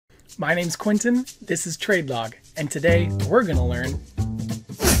My name's Quinton, this is TradeLog, and today we're going to learn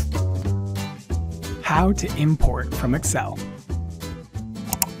how to import from Excel.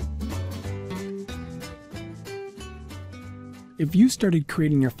 If you started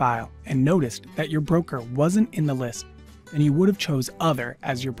creating your file and noticed that your broker wasn't in the list, then you would have chose Other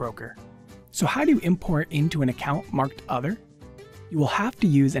as your broker. So how do you import into an account marked Other? You will have to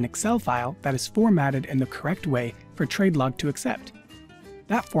use an Excel file that is formatted in the correct way for TradeLog to accept.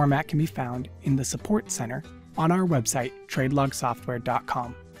 That format can be found in the Support Center on our website,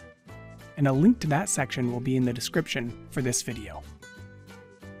 TradeLogSoftware.com. And a link to that section will be in the description for this video.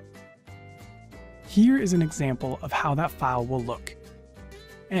 Here is an example of how that file will look.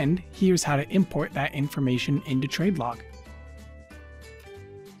 And here's how to import that information into TradeLog.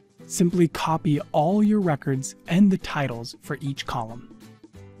 Simply copy all your records and the titles for each column.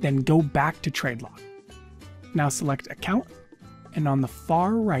 Then go back to TradeLog. Now select Account, and on the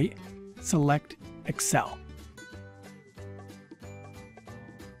far right, select Excel.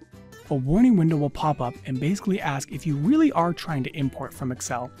 A warning window will pop up and basically ask if you really are trying to import from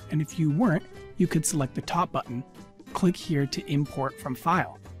Excel, and if you weren't, you could select the top button, click here to import from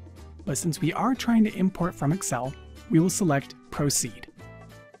file. But since we are trying to import from Excel, we will select Proceed.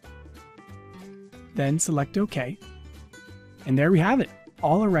 Then select OK. And there we have it.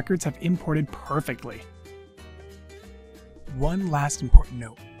 All our records have imported perfectly. One last important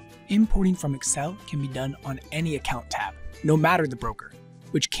note. Importing from Excel can be done on any account tab, no matter the broker,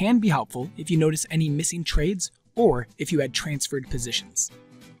 which can be helpful if you notice any missing trades or if you had transferred positions.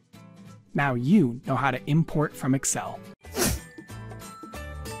 Now you know how to import from Excel.